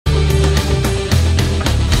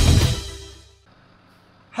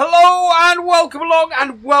And welcome along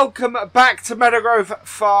and welcome back to Meadow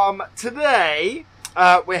Farm. Today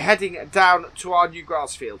we're heading down to our new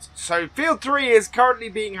grass field. So field 3 is currently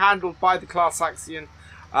being handled by the class Axion.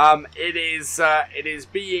 It's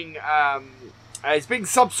being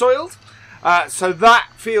subsoiled. So that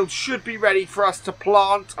field should be ready for us to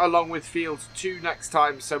plant along with field 2 next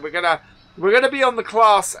time. So we're gonna be on the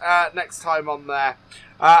class next time on there.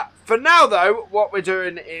 For now, though, what we're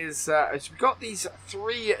doing is we've got these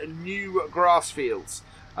 3 new grass fields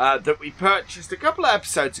that we purchased a couple of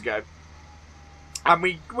episodes ago, and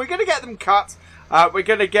we're going to get them cut. We're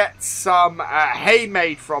going to get some hay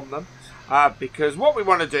made from them because what we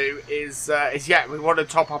want to do is we want to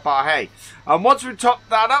top up our hay. And once we've topped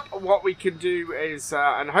that up, what we can do is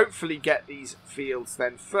and hopefully get these fields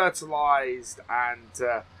then fertilised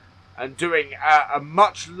and doing a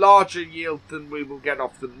much larger yield than we will get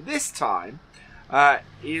off them this time,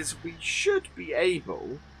 is we should be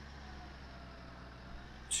able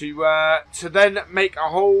to then make a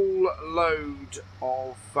whole load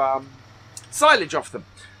of silage off them.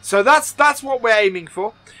 So that's what we're aiming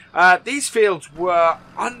for. These fields were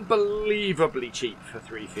unbelievably cheap for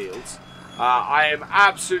 3 fields. I am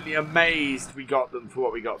absolutely amazed we got them for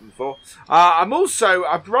what we got them for.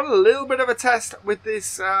 I've run a little bit of a test with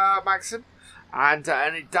this Maxim, and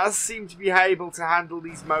it does seem to be able to handle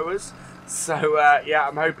these mowers. So yeah,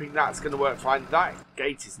 I'm hoping that's going to work fine. That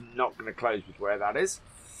gate is not going to close with where that is.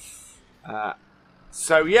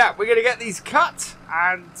 So yeah, we're going to get these cut,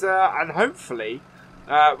 and hopefully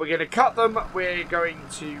we're going to cut them. We're going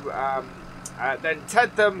to then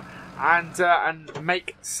ted them and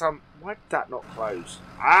make some. Why did that not close?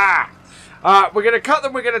 We're going to cut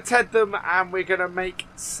them, we're going to ted them, and we're going to make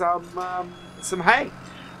some hay.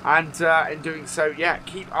 And in doing so, yeah,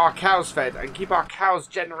 keep our cows fed and keep our cows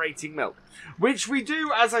generating milk. Which we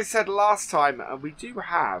do, as I said last time, and we do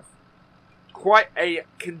have quite a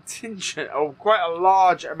contingent, or quite a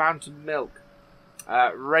large amount of milk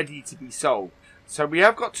ready to be sold. So we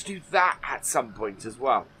have got to do that at some point as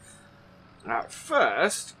well.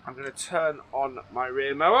 First, I'm going to turn on my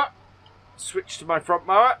rear mower. Switch to my front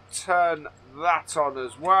mower, turn that on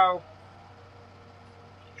as well,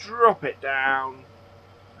 drop it down,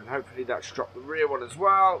 and hopefully that should drop the rear one as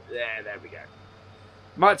well. Yeah, there we go.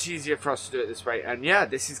 Much easier for us to do it this way. And yeah,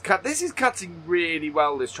 this is cutting really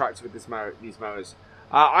well, this tractor with these mowers.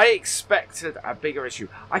 I expected a bigger issue.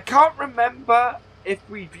 I can't remember if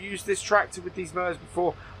we've used this tractor with these mowers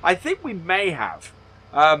before. I think we may have.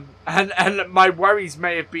 And my worries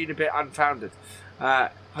may have been a bit unfounded.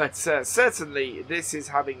 But certainly this is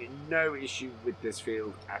having no issue with this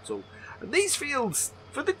field at all. And these fields,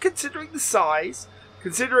 considering the size,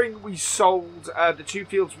 considering we sold the 2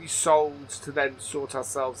 fields we sold to then sort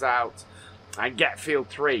ourselves out and get field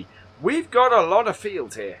 3, we've got a lot of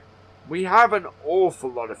field here. We have an awful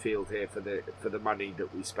lot of field here for the money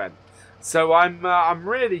that we spent. So I'm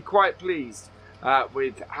really quite pleased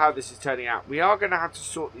with how this is turning out. We are going to have to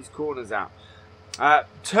sort these corners out.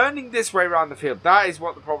 Turning this way around the field, that is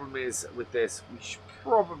what the problem is with this. We should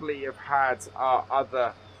probably have had our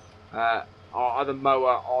other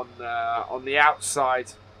mower on the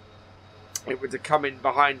outside. It would have come in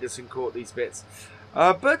behind us and caught these bits.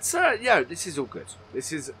 But yeah, this is all good.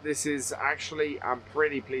 This is actually, I'm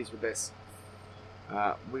pretty pleased with this.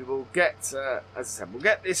 We will get, as I said, we'll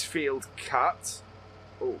get this field cut.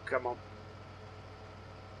 Oh, come on.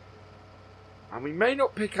 And we may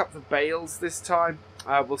not pick up the bales this time.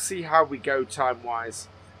 We'll see how we go time-wise.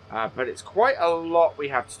 But it's quite a lot we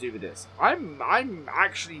have to do with this. I'm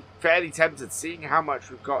actually fairly tempted, seeing how much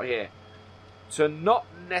we've got here, to not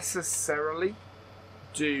necessarily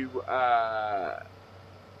do all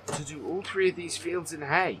 3 of these fields in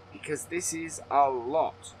hay, because this is a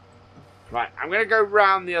lot. Right, I'm going to go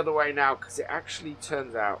round the other way now, because it actually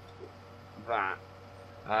turns out that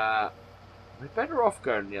we're better off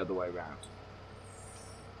going the other way round.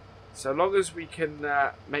 So long as we can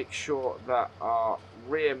make sure that our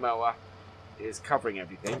rear mower is covering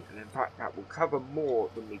everything, and in fact that will cover more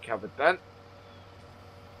than we covered then.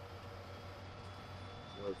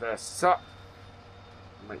 We'll reverse this up,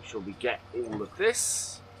 make sure we get all of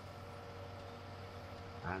this,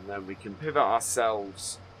 and then we can pivot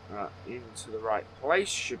ourselves into the right place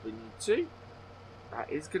should we need to. That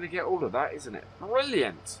is going to get all of that, isn't it?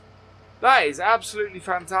 Brilliant! That is absolutely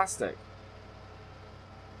fantastic.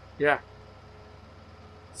 Yeah.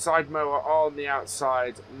 Side mower on the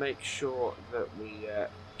outside. Make sure that we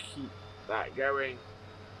keep that going.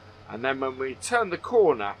 And then when we turn the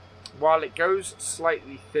corner, while it goes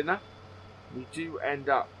slightly thinner, we do end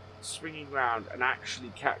up swinging round and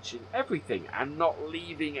actually catching everything and not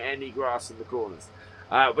leaving any grass in the corners.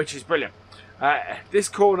 which is brilliant. This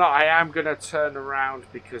corner I am going to turn around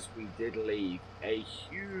because we did leave a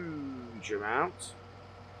huge amount.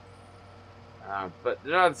 But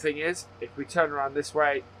the other thing is, if we turn around this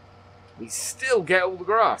way, we still get all the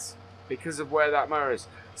grass because of where that mower is.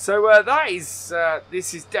 So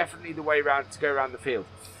this is definitely the way round to go around the field.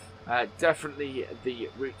 Definitely the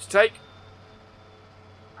route to take.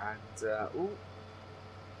 And ooh.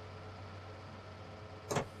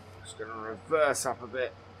 Just going to reverse up a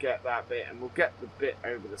bit, get that bit, and we'll get the bit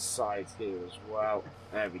over the side here as well.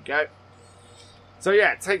 There we go. So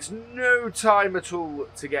yeah, it takes no time at all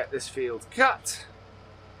to get this field cut.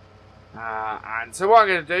 And so what I'm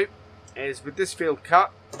going to do is, with this field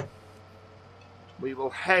cut, we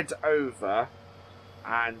will head over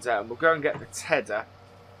and we'll go and get the tedder.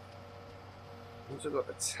 Once I've got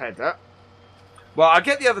the tedder, well, I'll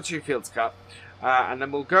get the other two fields cut, and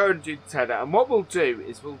then we'll go and do the tedder. And what we'll do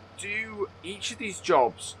is we'll do each of these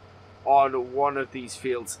jobs on one of these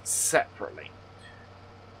fields separately.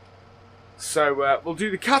 So we'll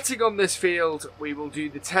do the cutting on this field, we will do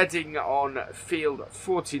the tedding on field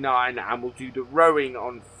 49, and we'll do the rowing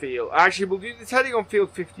on field... Actually, we'll do the tedding on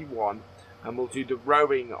field 51, and we'll do the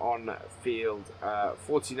rowing on field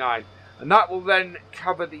 49. And that will then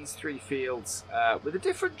cover these three fields with a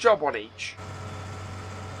different job on each.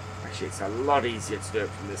 Actually, it's a lot easier to do it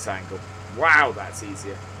from this angle. Wow, that's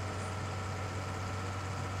easier.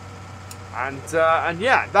 And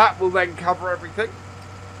yeah, that will then cover everything.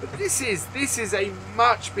 But this is a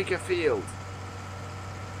much bigger field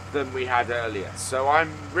than we had earlier, so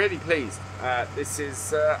I'm really pleased. This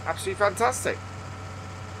is absolutely fantastic.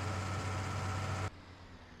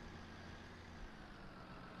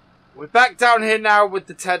 We're back down here now with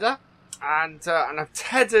the tedder, and I've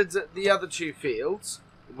tethered the other two fields.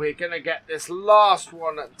 We're going to get this last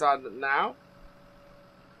one done now.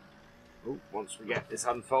 Ooh, once we get this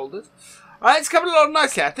unfolded. It's coming along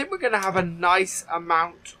nicely. I think we're going to have a nice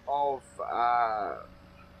amount of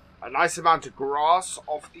grass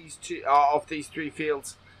off these three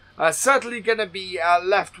fields. Certainly going to be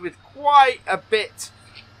left with quite a bit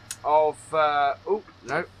of. Oh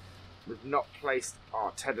no, we've not placed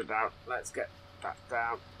our tedder down. Let's get that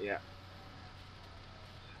down. Yeah.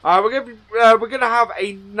 We're gonna have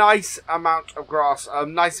a nice amount of grass, a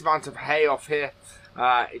nice amount of hay off here.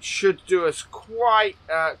 It should do us quite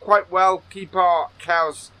well. Keep our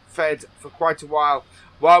cows fed for quite a while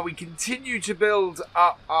we continue to build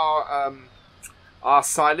up our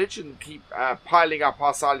silage and keep piling up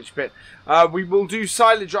our silage pit. We will do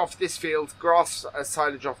silage off this field, grass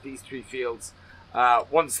silage off these three fields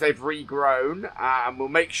once they've regrown, and we'll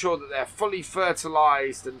make sure that they're fully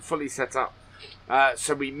fertilized and fully set up.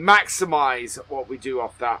 So we maximise what we do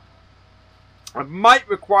off that. I might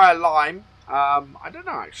require lime. I don't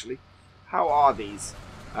know actually. How are these?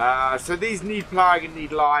 So these need ploughing and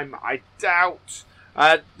need lime. I doubt.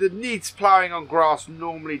 The needs ploughing on grass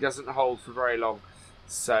normally doesn't hold for very long.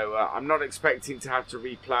 So I'm not expecting to have to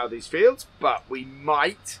replough these fields, but we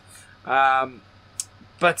might.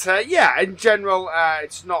 But yeah, in general,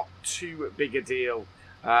 it's not too big a deal,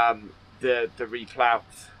 the replough.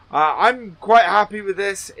 I'm quite happy with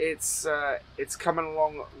this. It's coming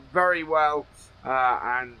along very well,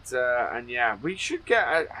 and yeah, we should get.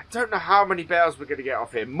 I don't know how many bales we're going to get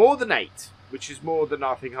off here. More than 8, which is more than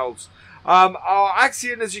our thing holds. Our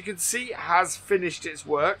Axion, as you can see, has finished its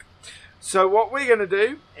work. So what we're going to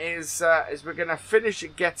do is we're going to finish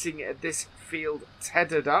getting this field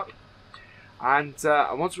tethered up, and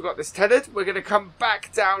once we've got this tethered, we're going to come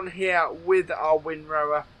back down here with our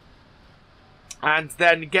windrower. And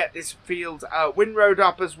then get this field windrowed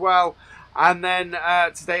up as well. And then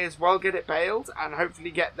today as well get it baled. And hopefully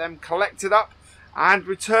get them collected up and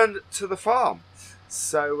returned to the farm.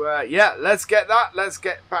 So yeah, let's get that. Let's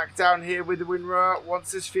get back down here with the windrower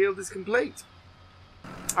once this field is complete.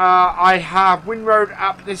 I have windrowed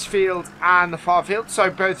up this field and the far field. So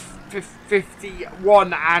both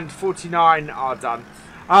 51 and 49 are done.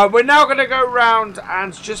 We're now going to go round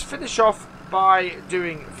and just finish off by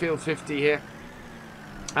doing field 50 here.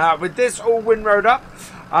 With this all windrowed up,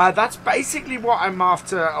 that's basically what I'm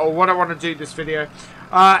after, or what I want to do this video.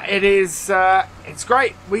 It's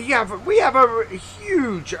great. We have a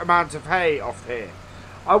huge amount of hay off here.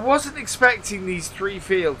 I wasn't expecting these three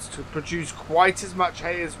fields to produce quite as much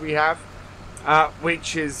hay as we have,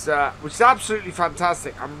 which is absolutely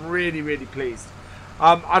fantastic. I'm really, really pleased.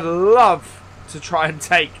 I'd love to try and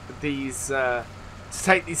take these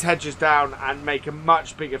hedges down and make a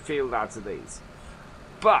much bigger field out of these.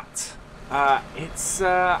 But I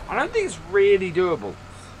don't think it's really doable.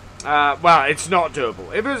 Well, it's not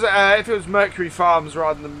doable. If it was Mercury Farms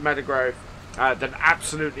rather than Meadow Grove, then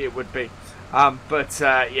absolutely it would be. But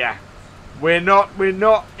yeah, we're not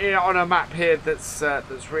on a map here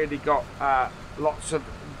that's really got lots of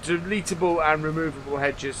deletable and removable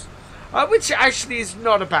hedges, which actually is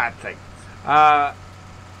not a bad thing. But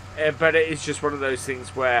it is just one of those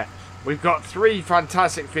things where we've got 3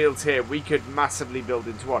 fantastic fields here. We could massively build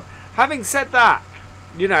into one. Having said that,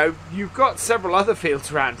 you know, you've got several other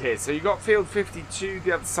fields around here. So you've got field 52,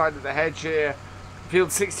 the other side of the hedge here.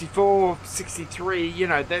 Field 64, 63, you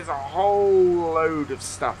know, there's a whole load of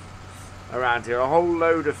stuff around here. A whole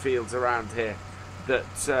load of fields around here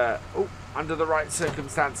that, under the right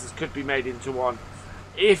circumstances, could be made into one.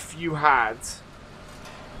 If you had...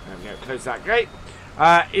 There we go, close that gate.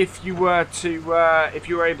 If you were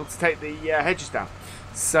able to take the hedges down.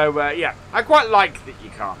 So, yeah, I quite like that you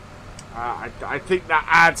can't. I think that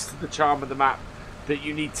adds to the charm of the map, that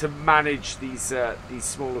you need to manage these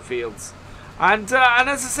smaller fields. And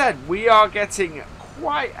as I said, we are getting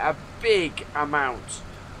quite a big amount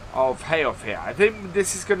of hay off here. I think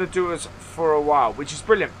this is going to do us for a while, which is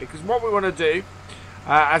brilliant, because what we want to do,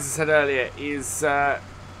 as I said earlier, is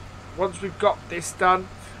once we've got this done,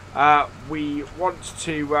 we want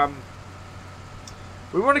to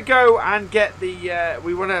go and get the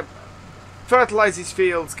we want to fertilize these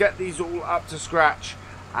fields, get these all up to scratch,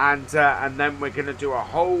 and then we're going to do a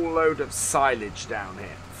whole load of silage down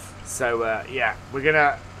here. So yeah, we're going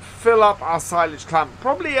to fill up our silage clamp,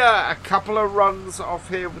 probably a couple of runs off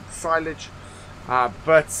here with the silage,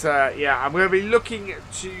 but yeah, I'm going to be looking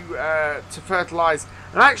to fertilize.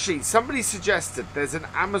 And actually, somebody suggested there's an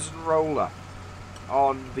Amazon roller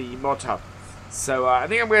on the mod hub, so I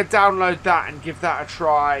think I'm going to download that and give that a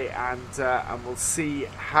try, and we'll see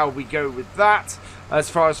how we go with that as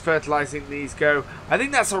far as fertilizing these go. I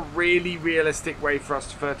think that's a really realistic way for us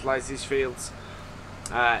to fertilize these fields.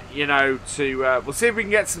 You know, we'll see if we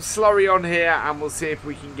can get some slurry on here, and we'll see if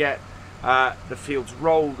we can get the fields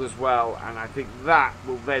rolled as well, and I think that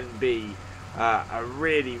will then be a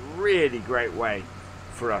really, really great way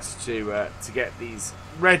for us to get these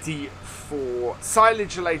ready for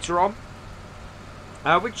silage later on,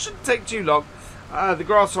 which shouldn't take too long. The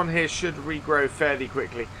grass on here should regrow fairly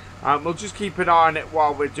quickly. We'll just keep an eye on it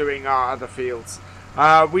while we're doing our other fields.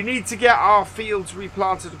 We need to get our fields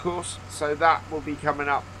replanted, of course, so that will be coming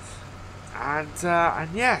up. And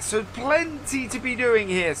yeah, so plenty to be doing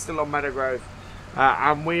here still on Meadow Grove.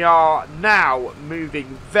 And we are now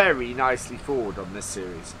moving very nicely forward on this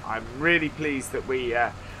series. I'm really pleased that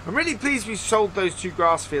I'm really pleased we sold those 2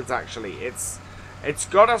 grass fields. Actually, it's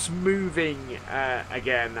got us moving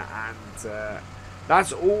again, and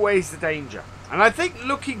that's always the danger. And I think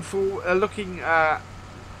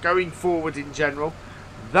going forward in general,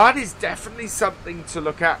 that is definitely something to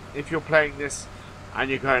look at if you're playing this and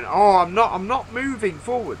you're going, oh, I'm not moving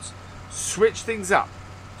forwards. Switch things up,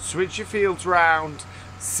 switch your fields round,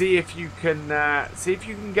 see if you can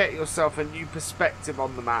get yourself a new perspective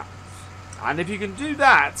on the map. And if you can do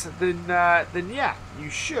that, then yeah, you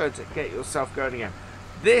should get yourself going again.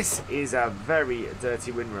 This is a very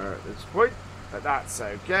dirty windrow at this point, but that's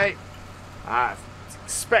okay.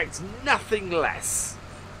 Expect nothing less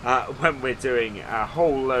when we're doing a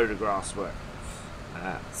whole load of grass work.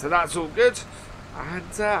 So that's all good.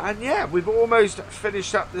 And yeah, we've almost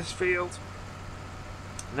finished up this field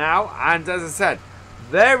now. And as I said,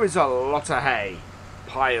 there is a lot of hay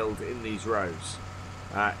piled in these rows.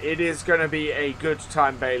 It is going to be a good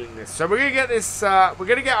time baling this. So we're going to get this. We're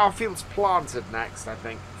going to get our fields planted next, I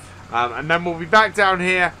think, and then we'll be back down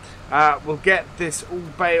here. We'll get this all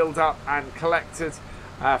baled up and collected.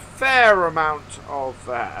 A fair amount of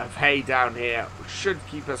hay down here, which should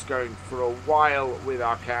keep us going for a while with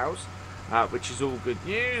our cows, which is all good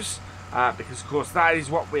news, because of course that is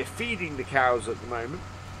what we're feeding the cows at the moment.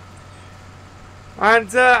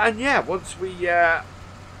 And yeah, once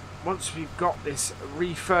we've got this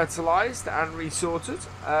refertilized and resorted,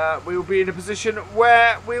 we will be in a position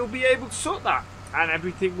where we'll be able to sort that, and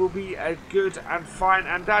everything will be good and fine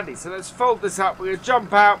and dandy. So let's fold this up. We're going to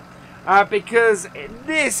jump out, because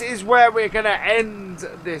this is where we're going to end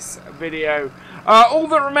this video. All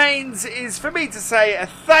that remains is for me to say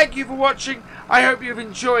thank you for watching. I hope you've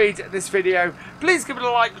enjoyed this video. Please give it a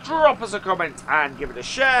like, drop us a comment, and give it a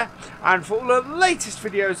share. And for all the latest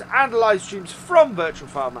videos and live streams from Virtual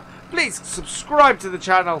Farmer, please subscribe to the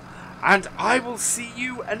channel, and I will see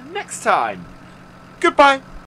you next time. Goodbye.